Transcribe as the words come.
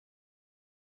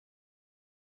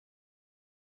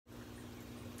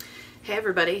Hey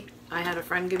everybody, I had a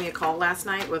friend give me a call last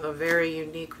night with a very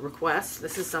unique request.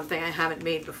 This is something I haven't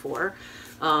made before.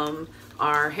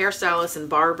 Our hairstylists and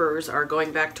barbers are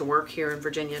going back to work here in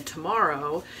Virginia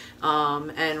tomorrow,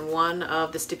 and one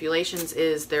of the stipulations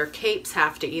is their capes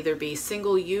have to either be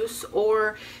single use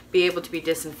or be able to be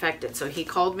disinfected. So he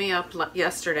called me up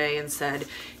yesterday and said,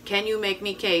 can you make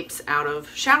me capes out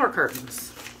of shower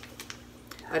curtains?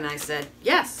 And I said,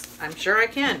 yes, I'm sure I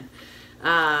can.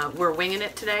 We're winging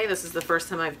it today. This is the first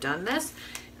time I've done this,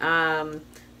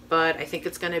 but I think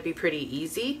it's going to be pretty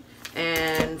easy.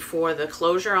 And for the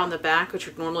closure on the back, which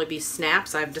would normally be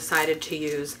snaps, I've decided to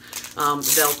use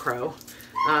Velcro,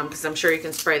 because I'm sure you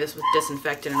can spray this with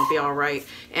disinfectant and it'll be all right.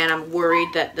 And I'm worried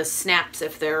that the snaps,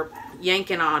 if they're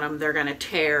yanking on them, they're going to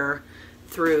tear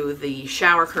through the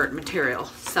shower curtain material.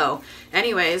 So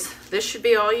anyways, this should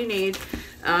be all you need.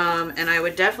 And I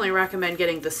would definitely recommend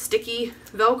getting the sticky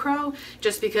Velcro,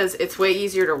 just because it's way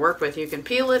easier to work with. You can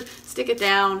peel it, stick it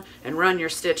down, and run your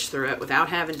stitch through it without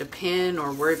having to pin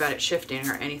or worry about it shifting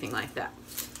or anything like that.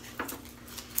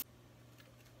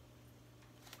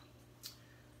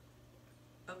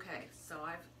 Okay, so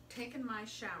I've taken my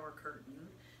shower curtain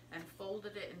and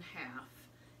folded it in half,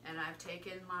 and I've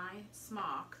taken my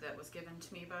smock that was given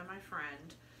to me by my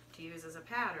friend to use as a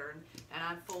pattern, and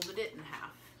I've folded it in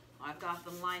half. I've got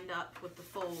them lined up with the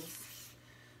folds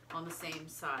on the same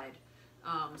side.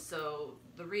 So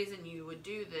the reason you would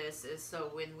do this is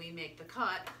so when we make the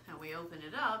cut and we open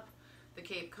it up, the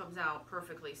cape comes out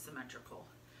perfectly symmetrical.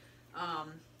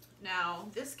 Now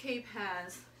this cape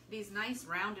has these nice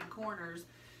rounded corners,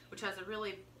 which has a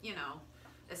really, you know,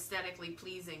 aesthetically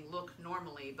pleasing look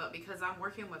normally, but because I'm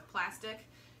working with plastic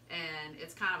and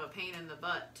it's kind of a pain in the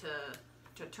butt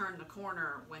to turn the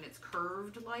corner when it's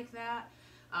curved like that,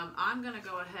 I'm going to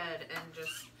go ahead and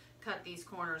just cut these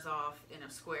corners off in a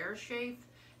square shape,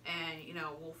 and you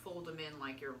know, we'll fold them in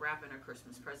like you're wrapping a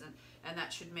Christmas present, and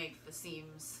that should make the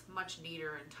seams much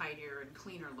neater and tidier and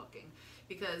cleaner looking,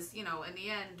 because you know, in the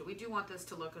end we do want this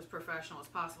to look as professional as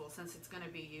possible, since it's going to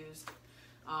be used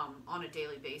on a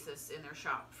daily basis in their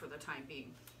shop for the time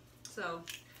being. So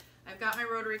I've got my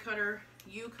rotary cutter.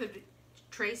 You could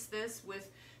trace this with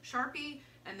Sharpie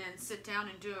and then sit down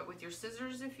and do it with your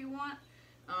scissors if you want.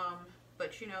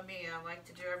 But you know me, I like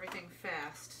to do everything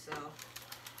fast, so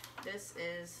this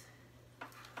is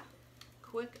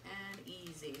quick and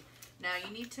easy. Now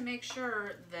you need to make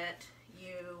sure that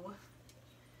you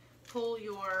pull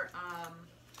your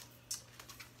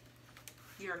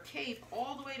cape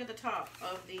all the way to the top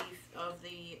of the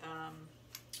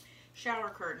shower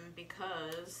curtain,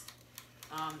 because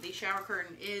the shower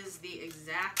curtain is the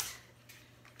exact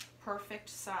perfect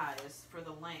size for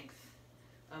the length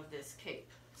of this cape.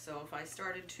 So if I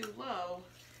started too low,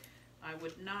 I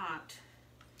would not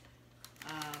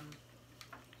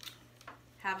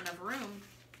have enough room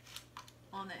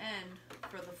on the end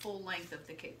for the full length of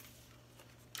the cape.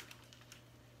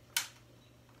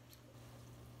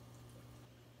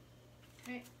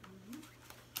 Okay.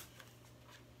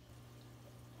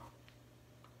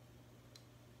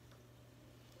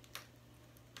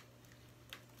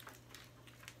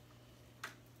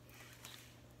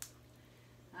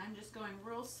 I'm just going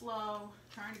real slow,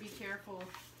 trying to be careful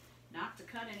not to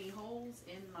cut any holes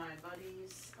in my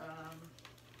buddy's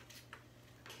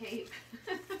cape.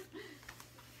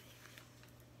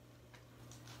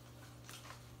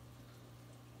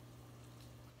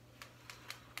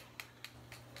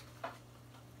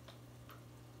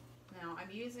 Now I'm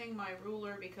using my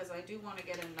ruler because I do want to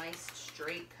get a nice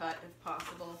straight cut if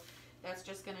possible. That's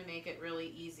just going to make it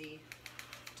really easy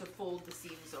to fold the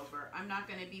seams over. I'm not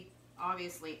going to be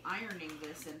obviously ironing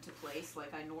this into place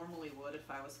like I normally would if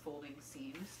I was folding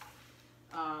seams,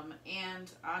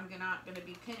 and I'm not going to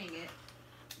be pinning it.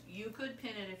 You could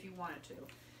pin it if you wanted to,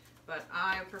 but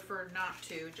I prefer not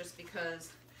to, just because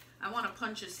I want to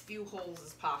punch as few holes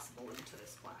as possible into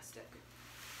this plastic.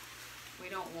 We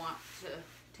don't want to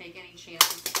take any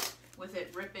chances with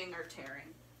it ripping or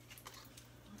tearing.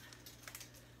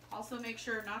 Also make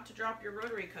sure not to drop your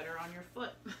rotary cutter on your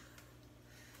foot.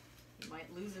 You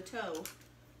might lose a toe.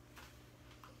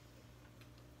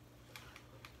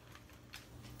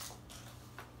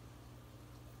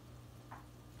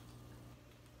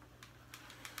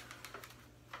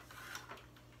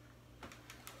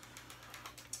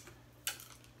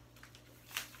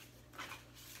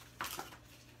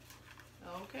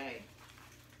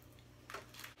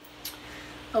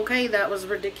 Okay, that was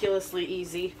ridiculously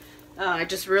easy. I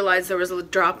just realized there was a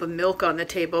drop of milk on the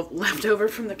table left over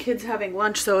from the kids having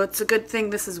lunch, so it's a good thing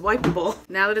this is wipeable.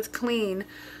 Now that it's clean,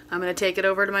 I'm going to take it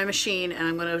over to my machine and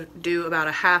I'm going to do about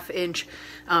a 1/2 inch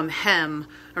hem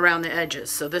around the edges,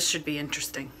 so this should be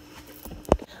interesting.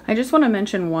 I just want to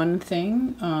mention one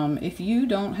thing. If you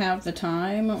don't have the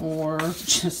time or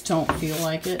just don't feel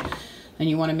like it and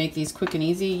you want to make these quick and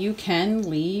easy, you can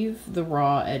leave the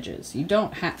raw edges. You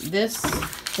don't have, this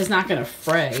is not going to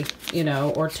fray, you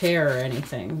know, or tear or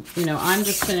anything. You know, I'm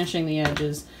just finishing the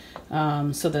edges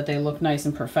so that they look nice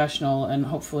and professional and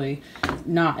hopefully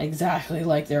not exactly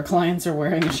like their clients are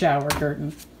wearing a shower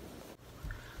curtain.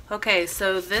 Okay,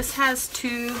 so this has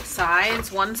 2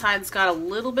 sides. One side's got a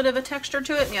little bit of a texture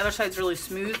to it and the other side's really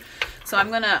smooth. So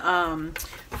I'm gonna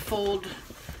fold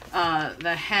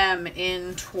the hem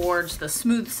in towards the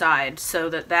smooth side so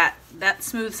that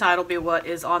smooth side will be what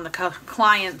is on the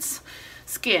client's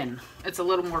skin. It's a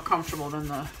little more comfortable than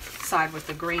the side with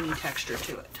the grainy texture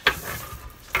to it.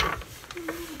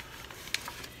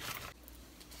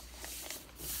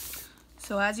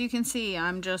 So as you can see,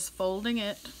 I'm just folding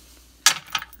it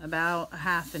about a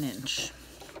 1/2 inch.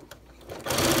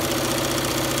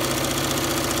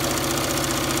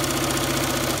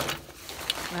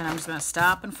 And I'm just going to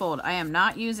stop and fold. I am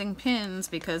not using pins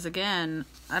because, again,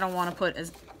 I don't want to put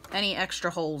any extra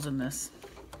holes in this.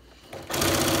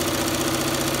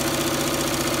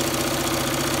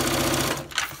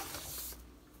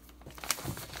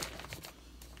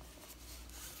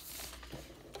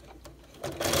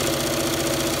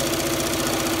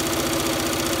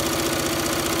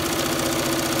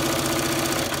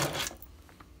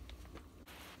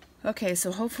 Okay,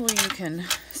 so hopefully you can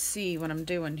see what I'm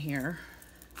doing here.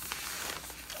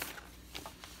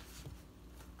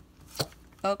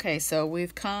 Okay, so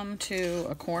we've come to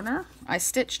a corner. I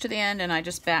stitched to the end and I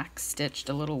just back stitched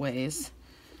a little ways.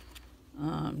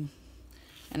 And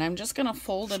I'm just gonna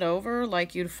fold it over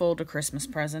like you'd fold a Christmas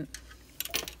present.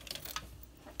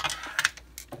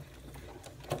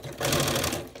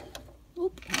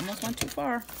 Oop, almost went too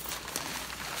far.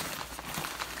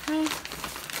 Okay.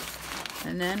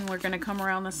 And then we're going to come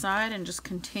around the side and just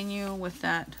continue with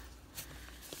that,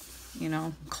 you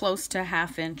know, close to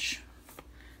 1/2 inch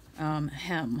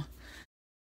hem.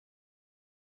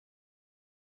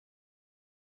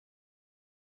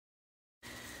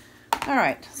 All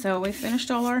right, so we finished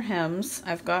all our hems.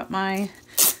 I've got my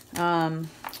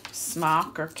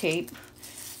smock or cape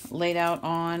laid out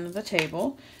on the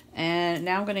table. And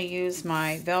now I'm going to use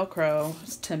my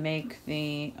Velcro to make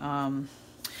the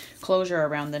closure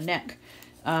around the neck.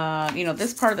 You know,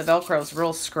 this part of the Velcro is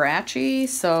real scratchy,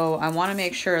 so I want to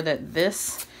make sure that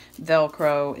this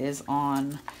Velcro is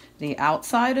on the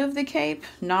outside of the cape,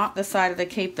 not the side of the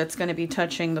cape that's going to be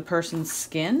touching the person's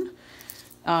skin.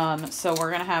 So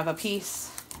we're going to have a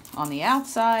piece on the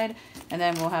outside, and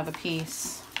then we'll have a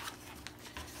piece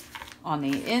on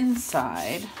the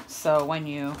inside, so when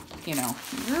you know,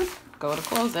 go to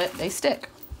close it, they stick.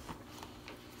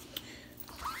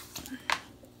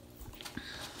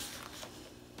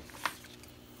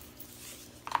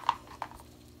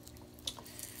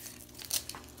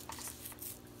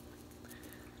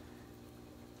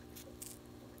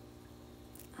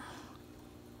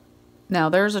 Now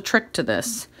there's a trick to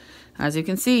this. As you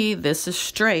can see, this is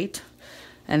straight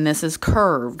and this is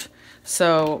curved.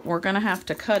 So we're gonna have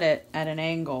to cut it at an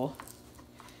angle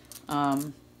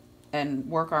and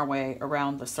work our way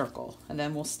around the circle, and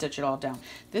then we'll stitch it all down.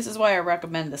 This is why I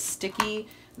recommend the sticky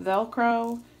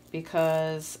Velcro,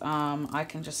 because I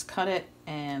can just cut it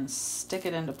and stick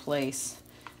it into place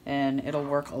and it'll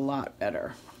work a lot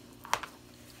better.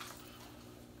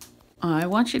 I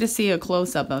want you to see a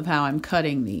close-up of how I'm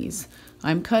cutting these.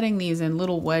 I'm cutting these in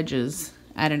little wedges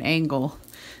at an angle.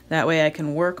 That way I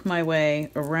can work my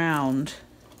way around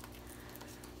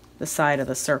the side of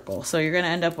the circle. So you're going to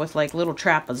end up with like little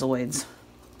trapezoids.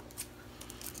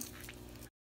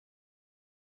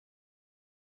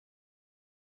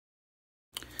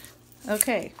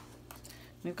 Okay,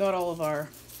 we've got all of our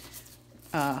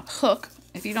hook.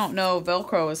 If you don't know,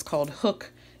 Velcro is called hook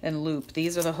and loop.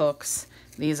 These are the hooks.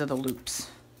 These are the loops.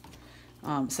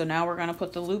 So now we're going to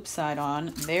put the loop side on.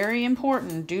 Very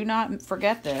important. Do not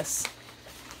forget this.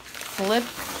 Flip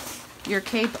your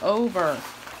cape over.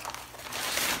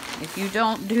 If you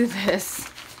don't do this,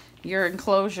 your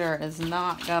enclosure is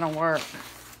not going to work.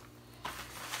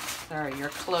 Sorry, your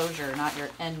closure, not your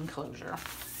enclosure.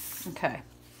 Okay.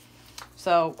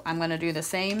 So I'm going to do the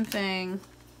same thing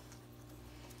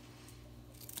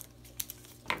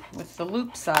with the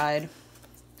loop side.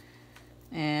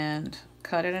 And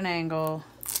cut at an angle,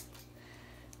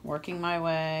 working my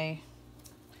way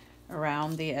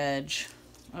around the edge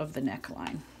of the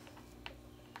neckline.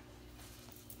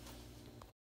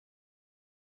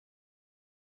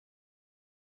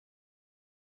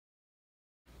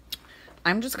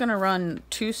 I'm just going to run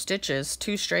 2 stitches,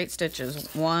 2 straight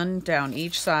stitches, one down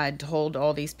each side to hold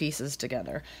all these pieces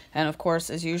together. And of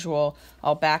course, as usual,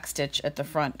 I'll back stitch at the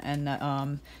front and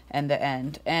the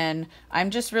end. And I'm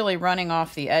just really running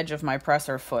off the edge of my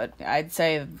presser foot. I'd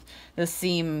say the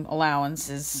seam allowance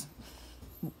is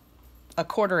a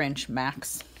 1/4 inch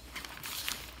max.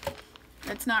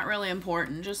 It's not really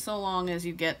important, just so long as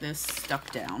you get this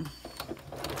stuck down.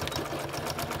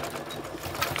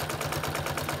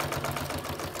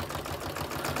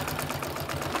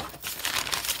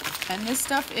 And this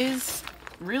stuff is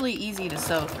really easy to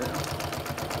sew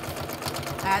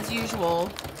through. As usual,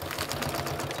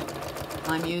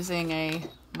 I'm using a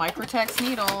Microtex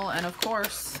needle and of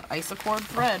course Isocord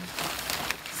thread.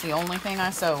 It's the only thing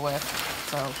I sew with.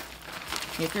 So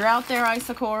if you're out there,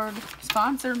 Isocord,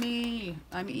 sponsor me.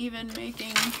 I'm even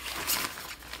making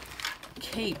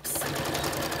capes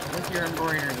with your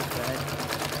embroidery thread.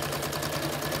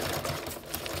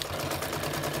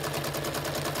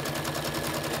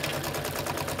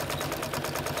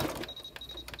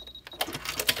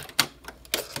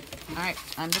 Alright,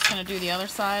 I'm just going to do the other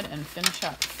side and finish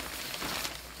up.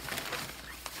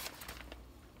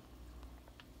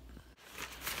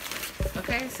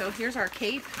 Okay, so here's our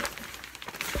cape.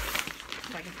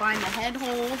 If I can find the head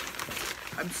hole.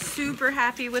 I'm super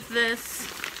happy with this.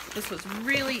 This was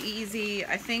really easy.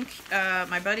 I think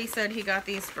my buddy said he got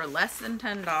these for less than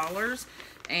 $10.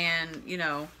 And, you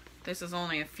know, this is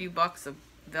only a few bucks of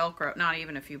Velcro. Not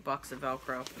even a few bucks of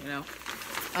Velcro, you know.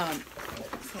 So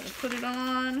we'll put it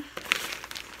on.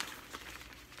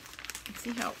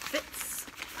 See how it fits.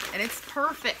 And it's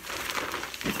perfect.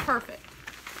 It's perfect.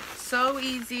 So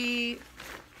easy,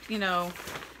 you know,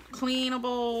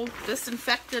 cleanable,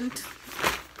 disinfectant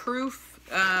proof.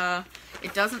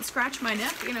 It doesn't scratch my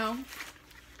neck, you know.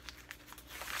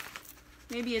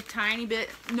 Maybe a tiny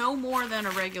bit, no more than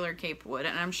a regular cape would.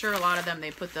 And I'm sure a lot of them, they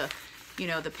put the, you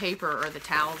know, the paper or the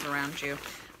towels around you.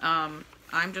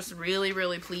 I'm just really,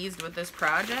 really pleased with this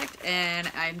project, and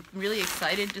I'm really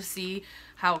excited to see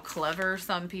how clever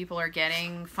some people are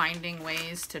getting, finding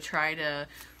ways to try to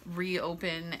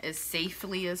reopen as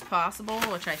safely as possible,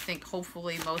 which I think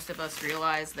hopefully most of us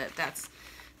realize that that's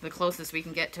the closest we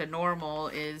can get to normal,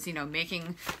 is, you know,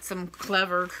 making some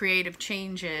clever, creative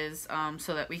changes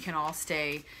so that we can all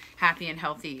stay happy and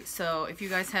healthy. So if you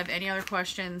guys have any other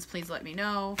questions, please let me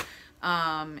know.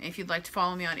 If you'd like to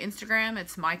follow me on Instagram,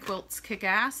 it's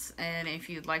myquiltskickass, and if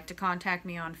you'd like to contact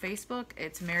me on Facebook,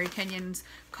 it's Mary Kenyon's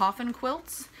Coffin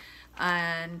Quilts.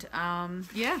 And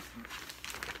yeah,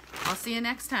 I'll see you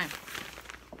next time.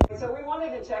 So we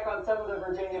wanted to check on some of the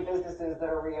Virginia businesses that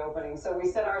are reopening. So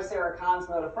we sent our Sarah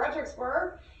Consmo to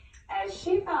Fredericksburg, as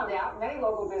she found out many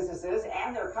local businesses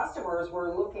and their customers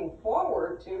were looking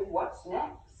forward to what's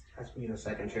next. Ask me in a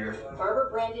second, Sheriff. Barber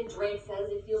Brandon Drake says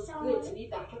it feels good to be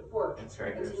back at work. That's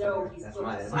right. And to know he's booked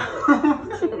mine. solid.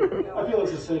 I feel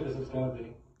it's as safe as it's gonna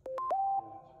be.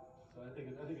 So I think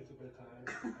it's a good time.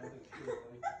 I think it's good.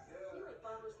 Here at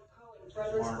Barbers & Co. in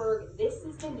Fredericksburg, this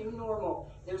is the new normal.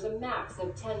 There's a max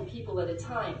of 10 people at a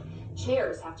time.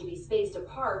 Chairs have to be spaced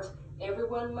apart.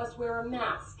 Everyone must wear a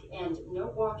mask, and no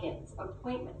walk-ins.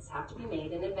 Appointments have to be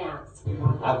made in advance.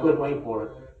 I couldn't wait for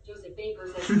it. Joseph Baker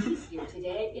says he's here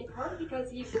today in part because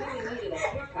he really needed a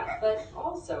haircut, but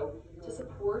also to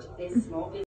support this small business.